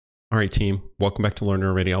All right, team, welcome back to Learn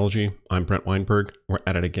Neuroradiology. I'm Brent Weinberg. We're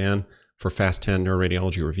at it again for Fast 10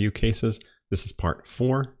 Neuroradiology Review cases. This is part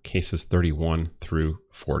 4, cases 31 through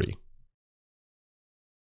 40.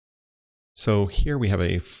 So here we have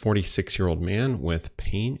a 46-year-old man with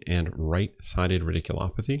pain and right-sided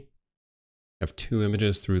radiculopathy. I have two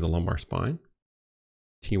images through the lumbar spine,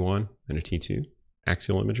 T1 and a T2,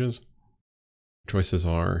 axial images. Choices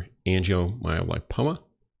are angiomyolipoma,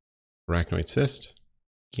 arachnoid cyst,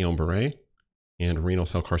 Guillain-Barré, and renal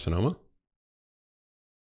cell carcinoma.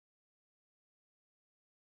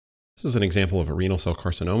 This is an example of a renal cell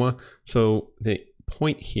carcinoma. So the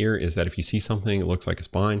point here is that if you see something that looks like a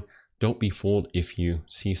spine, don't be fooled if you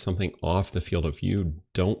see something off the field of view.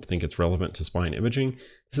 Don't think it's relevant to spine imaging.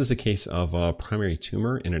 This is a case of a primary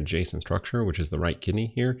tumor in an adjacent structure, which is the right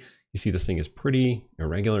kidney here. You see this thing is pretty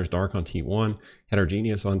irregular. It's dark on T1,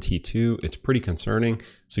 heterogeneous on T2. It's pretty concerning,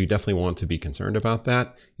 so you definitely want to be concerned about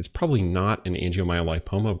that. It's probably not an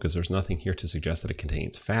angiomyolipoma because there's nothing here to suggest that it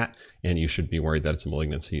contains fat, and you should be worried that it's a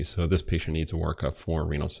malignancy. So this patient needs a workup for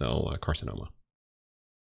renal cell carcinoma.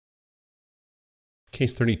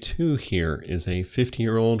 Case 32 here is a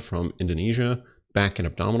 50-year-old from Indonesia, back and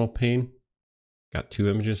abdominal pain. Got two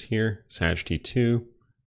images here, Sag T2,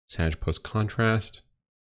 Sag post-contrast.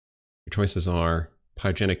 Your choices are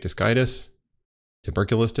pyogenic discitis,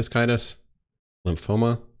 tuberculous discitis,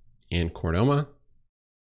 lymphoma, and chordoma.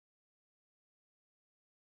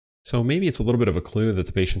 So maybe it's a little bit of a clue that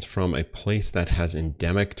the patient's from a place that has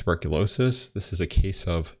endemic tuberculosis. This is a case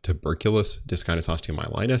of tuberculous discitis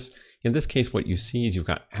osteomyelitis. In this case, what you see is you've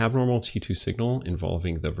got abnormal T2 signal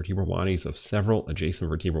involving the vertebral bodies of several adjacent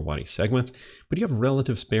vertebral body segments, but you have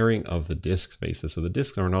relative sparing of the disc spaces, so the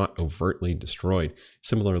discs are not overtly destroyed.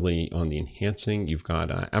 Similarly, on the enhancing, you've got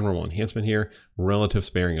abnormal enhancement here, relative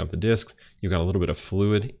sparing of the discs. You've got a little bit of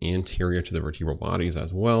fluid anterior to the vertebral bodies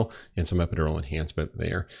as well, and some epidural enhancement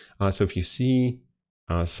there. So if you see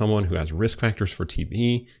someone who has risk factors for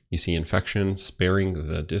TB, you see infection sparing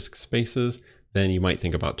the disc spaces, then you might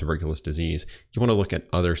think about tuberculous disease. You want to look at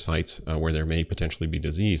other sites where there may potentially be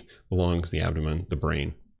disease, the lungs, the abdomen, the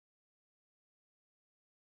brain.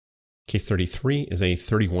 Case 33 is a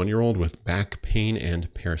 31-year-old with back pain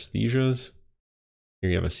and paresthesias.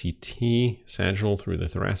 Here you have a CT sagittal through the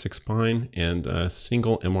thoracic spine and a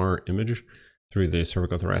single MR image through the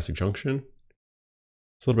cervicothoracic junction.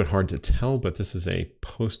 It's a little bit hard to tell, but this is a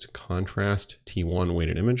post-contrast T1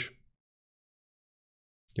 weighted image.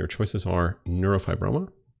 Your choices are neurofibroma,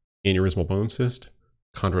 aneurysmal bone cyst,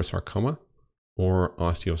 chondrosarcoma, or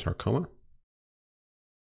osteosarcoma.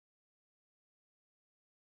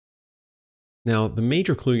 Now, the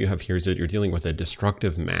major clue you have here is that you're dealing with a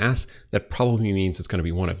destructive mass. That probably means it's going to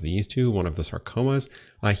be one of these two, one of the sarcomas.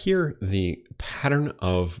 Here, the pattern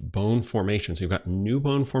of bone formation. So you've got new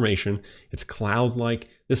bone formation. It's cloud-like.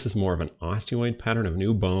 This is more of an osteoid pattern of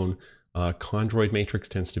new bone. Chondroid matrix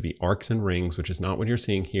tends to be arcs and rings, which is not what you're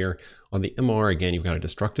seeing here. On the MR, again, you've got a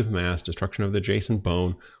destructive mass, destruction of the adjacent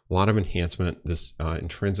bone, a lot of enhancement. This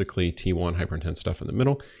intrinsically T1 hyperintense stuff in the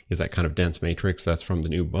middle is that kind of dense matrix that's from the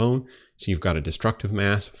new bone. So you've got a destructive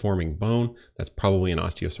mass forming bone. That's probably an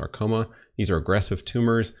osteosarcoma. These are aggressive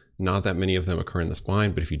tumors. Not that many of them occur in the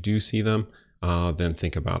spine, but if you do see them, then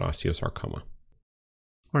think about osteosarcoma.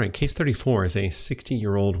 All right, case 34 is a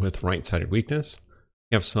 60-year-old with right-sided weakness.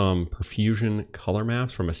 You have some perfusion color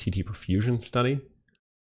maps from a CT perfusion study.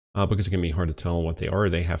 Because it can be hard to tell what they are,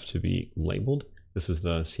 they have to be labeled. This is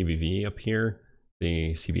the CBV up here,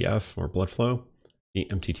 the CBF or blood flow, the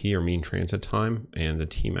MTT or mean transit time, and the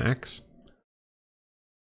Tmax.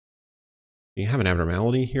 You have an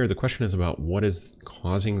abnormality here. The question is about what is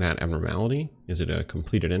causing that abnormality. Is it a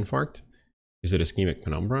completed infarct? Is it ischemic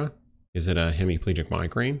penumbra? Is it a hemiplegic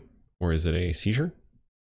migraine? Or is it a seizure?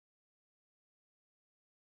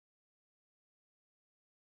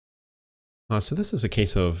 So this is a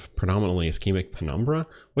case of predominantly ischemic penumbra.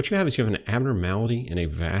 What you have is you have an abnormality in a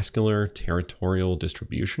vascular territorial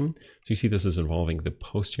distribution. So you see this is involving the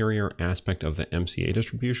posterior aspect of the MCA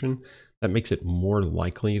distribution. That makes it more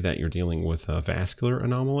likely that you're dealing with a vascular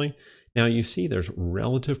anomaly. Now you see there's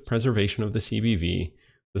relative preservation of the CBV.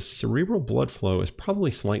 The cerebral blood flow is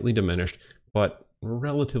probably slightly diminished, but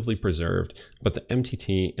relatively preserved, but the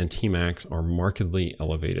MTT and Tmax are markedly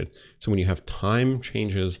elevated. So when you have time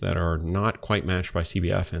changes that are not quite matched by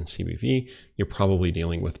CBF and CBV, you're probably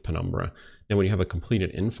dealing with penumbra. Now, when you have a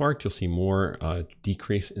completed infarct, you'll see more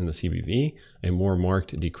decrease in the CBV, a more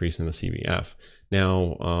marked decrease in the CBF.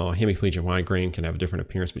 Now, hemiplegic migraine can have a different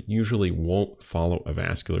appearance, but usually won't follow a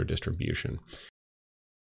vascular distribution.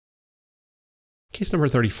 Case number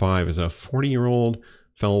 35 is a 40-year-old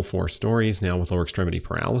Fell 4 stories, now with lower extremity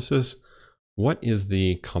paralysis. What is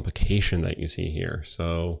the complication that you see here?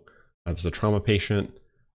 So there's a trauma patient,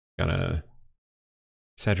 got a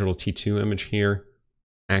sagittal T2 image here,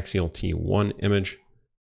 axial T1 image.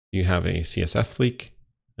 You have a CSF leak,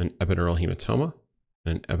 an epidural hematoma,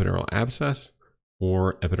 an epidural abscess,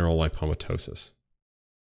 or epidural lipomatosis.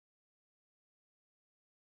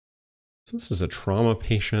 So this is a trauma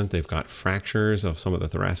patient. They've got fractures of some of the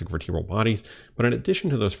thoracic vertebral bodies. But in addition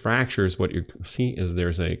to those fractures, what you see is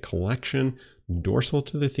there's a collection dorsal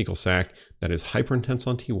to the thecal sac that is hyperintense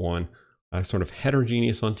on T1, sort of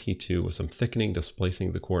heterogeneous on T2 with some thickening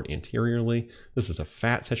displacing the cord anteriorly. This is a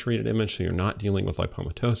fat saturated image, so you're not dealing with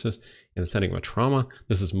lipomatosis. In the setting of a trauma,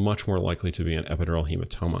 this is much more likely to be an epidural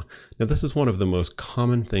hematoma. Now, this is one of the most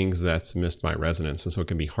common things that's missed by residents, and so it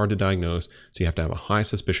can be hard to diagnose, so you have to have a high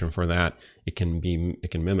suspicion for that. It can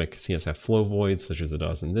mimic CSF flow voids, such as it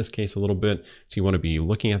does in this case a little bit, so you want to be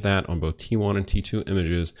looking at that on both T1 and T2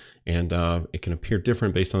 images, and it can appear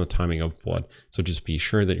different based on the timing of blood, so just be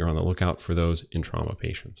sure that you're on the lookout for those in trauma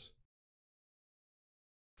patients.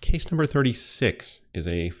 Case number 36 is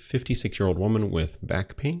a 56-year-old woman with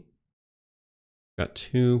back pain. Got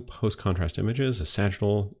two post-contrast images, a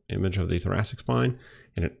sagittal image of the thoracic spine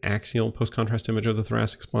and an axial post-contrast image of the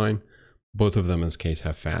thoracic spine. Both of them in this case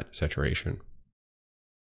have fat saturation.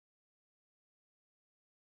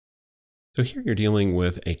 So here you're dealing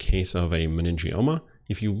with a case of a meningioma.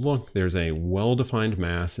 If you look, there's a well-defined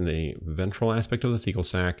mass in the ventral aspect of the thecal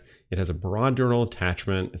sac. It has a broad dural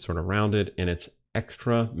attachment, it's sort of rounded, and it's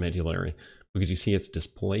extramedullary because you see it's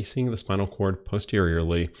displacing the spinal cord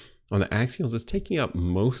posteriorly. On the axials, it's taking up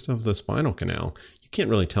most of the spinal canal. You can't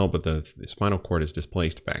really tell, but the spinal cord is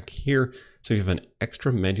displaced back here. So you have an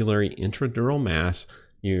extramedullary intradural mass.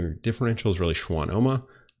 Your differential is really schwannoma,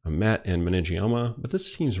 a met, and meningioma, but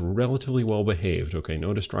this seems relatively well behaved. Okay,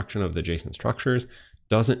 no destruction of the adjacent structures,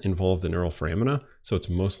 doesn't involve the neural foramina, so it's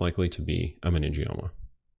most likely to be a meningioma.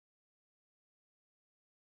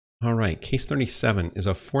 All right, case 37 is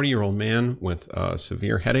a 40-year-old man with a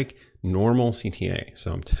severe headache, normal CTA.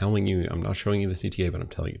 So I'm telling you, I'm not showing you the CTA, but I'm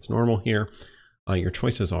telling you it's normal here. Your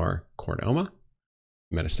choices are chordoma,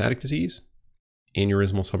 metastatic disease,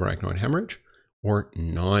 aneurysmal subarachnoid hemorrhage, or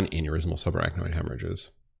non-aneurysmal subarachnoid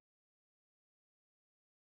hemorrhages.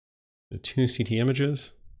 The two CT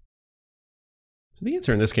images. So the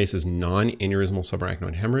answer in this case is non-aneurysmal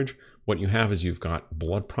subarachnoid hemorrhage. What you have is you've got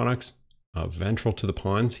blood products ventral to the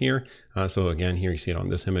pons here. So again, here you see it on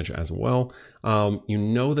this image as well. You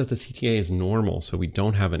know that the CTA is normal, so we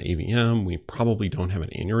don't have an AVM. We probably don't have an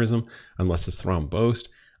aneurysm unless it's thrombosed.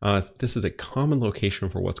 This is a common location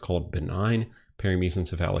for what's called benign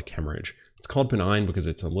perimesencephalic hemorrhage. It's called benign because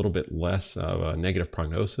it's a little bit less of a negative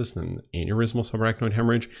prognosis than aneurysmal subarachnoid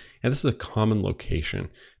hemorrhage, and this is a common location.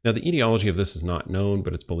 Now, the etiology of this is not known,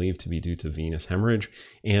 but it's believed to be due to venous hemorrhage,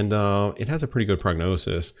 and it has a pretty good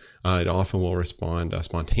prognosis. It often will respond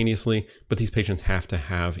spontaneously, but these patients have to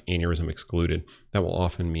have aneurysm excluded. That will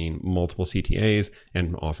often mean multiple CTAs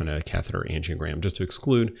and often a catheter angiogram, just to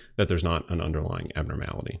exclude that there's not an underlying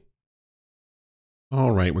abnormality.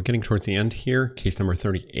 All right, we're getting towards the end here. Case number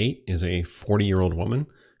 38 is a 40-year-old woman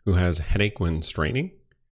who has a headache when straining.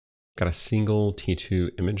 Got a single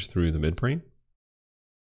T2 image through the midbrain.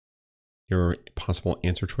 Your possible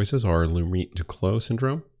answer choices are Lumrit-Duclos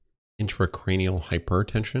syndrome, intracranial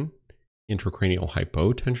hypertension, intracranial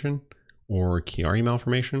hypotension, or Chiari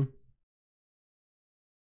malformation.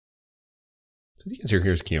 So the answer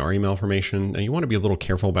here is Chiari malformation. Now you want to be a little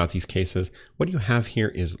careful about these cases. What you have here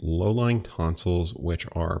is low-lying tonsils, which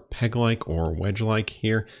are peg-like or wedge-like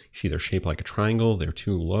here. You see they're shaped like a triangle. They're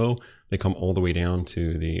too low. They come all the way down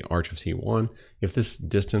to the arch of C1. If this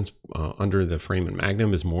distance under the foramen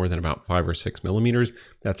magnum is more than about 5 or 6 millimeters,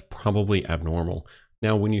 that's probably abnormal.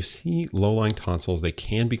 Now, when you see low-lying tonsils, they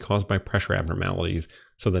can be caused by pressure abnormalities.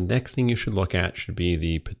 So the next thing you should look at should be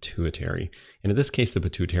the pituitary. And in this case, the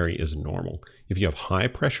pituitary is normal. If you have high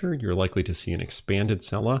pressure, you're likely to see an expanded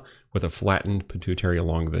sella with a flattened pituitary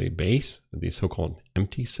along the base, the so-called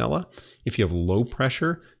empty sella. If you have low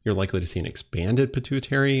pressure, you're likely to see an expanded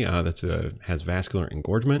pituitary that has vascular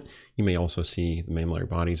engorgement. You may also see the mammillary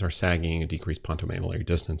bodies are sagging, a decreased pontomammillary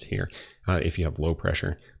distance here if you have low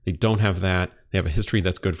pressure. They don't have that. They have a history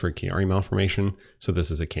that's good for Chiari malformation, so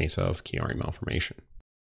this is a case of Chiari malformation.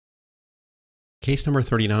 Case number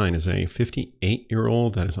 39 is a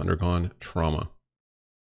 58-year-old that has undergone trauma.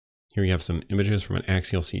 Here you have some images from an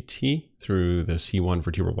axial CT through the C1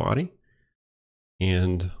 vertebral body.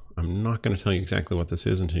 And I'm not going to tell you exactly what this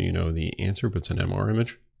is until you know the answer, but it's an MR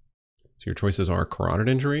image. So your choices are carotid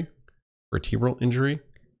injury, vertebral injury,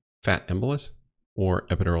 fat embolus, or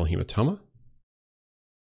epidural hematoma.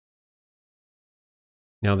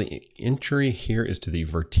 Now the injury here is to the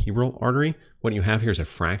vertebral artery. What you have here is a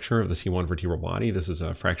fracture of the C1 vertebral body. This is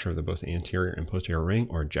a fracture of the both anterior and posterior ring,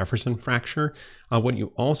 or Jefferson fracture. What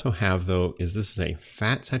you also have though is this is a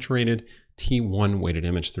fat saturated T1 weighted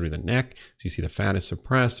image through the neck. So you see the fat is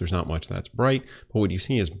suppressed. There's not much that's bright, but what you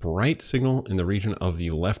see is bright signal in the region of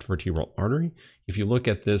the left vertebral artery. If you look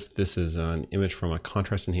at this, this is an image from a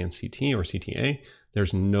contrast enhanced CT or CTA.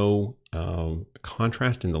 There's no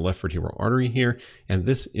contrast in the left vertebral artery here. And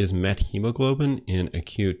this is methemoglobin in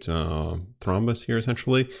acute thrombus here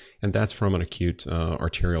essentially. And that's from an acute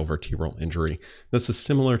arterial vertebral injury. This is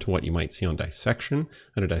similar to what you might see on dissection.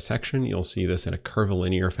 On a dissection, you'll see this in a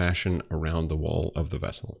curvilinear fashion around the wall of the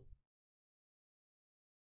vessel.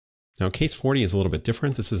 Now, case 40 is a little bit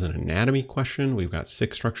different. This is an anatomy question. We've got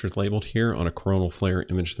 6 structures labeled here on a coronal flare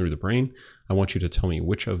image through the brain. I want you to tell me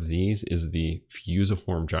which of these is the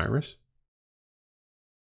fusiform gyrus.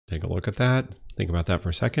 Take a look at that. Think about that for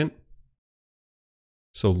a second.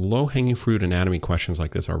 So low-hanging fruit anatomy questions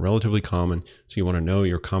like this are relatively common. So you want to know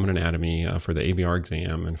your common anatomy for the ABR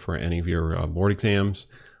exam and for any of your board exams.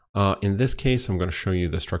 In this case, I'm going to show you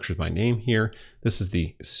the structures by name here. This is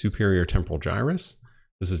the superior temporal gyrus.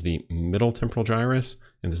 This is the middle temporal gyrus,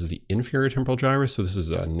 and this is the inferior temporal gyrus. So this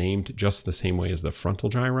is named just the same way as the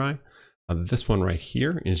frontal gyri. This one right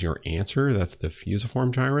here is your answer. That's the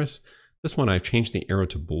fusiform gyrus. This one I've changed the arrow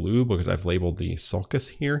to blue because I've labeled the sulcus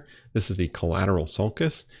here. This is the collateral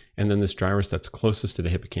sulcus. And then this gyrus that's closest to the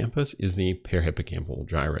hippocampus is the perihippocampal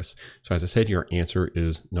gyrus. So as I said, your answer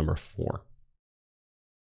is number 4.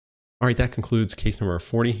 All right, that concludes case number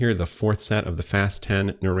 40 here, the 4th set of the FAST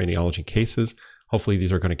 10 neuroradiology cases. Hopefully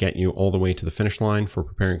these are going to get you all the way to the finish line for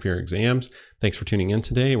preparing for your exams. Thanks for tuning in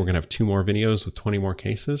today. We're going to have 2 more videos with 20 more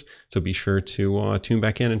cases. So be sure to tune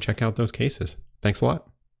back in and check out those cases. Thanks a lot.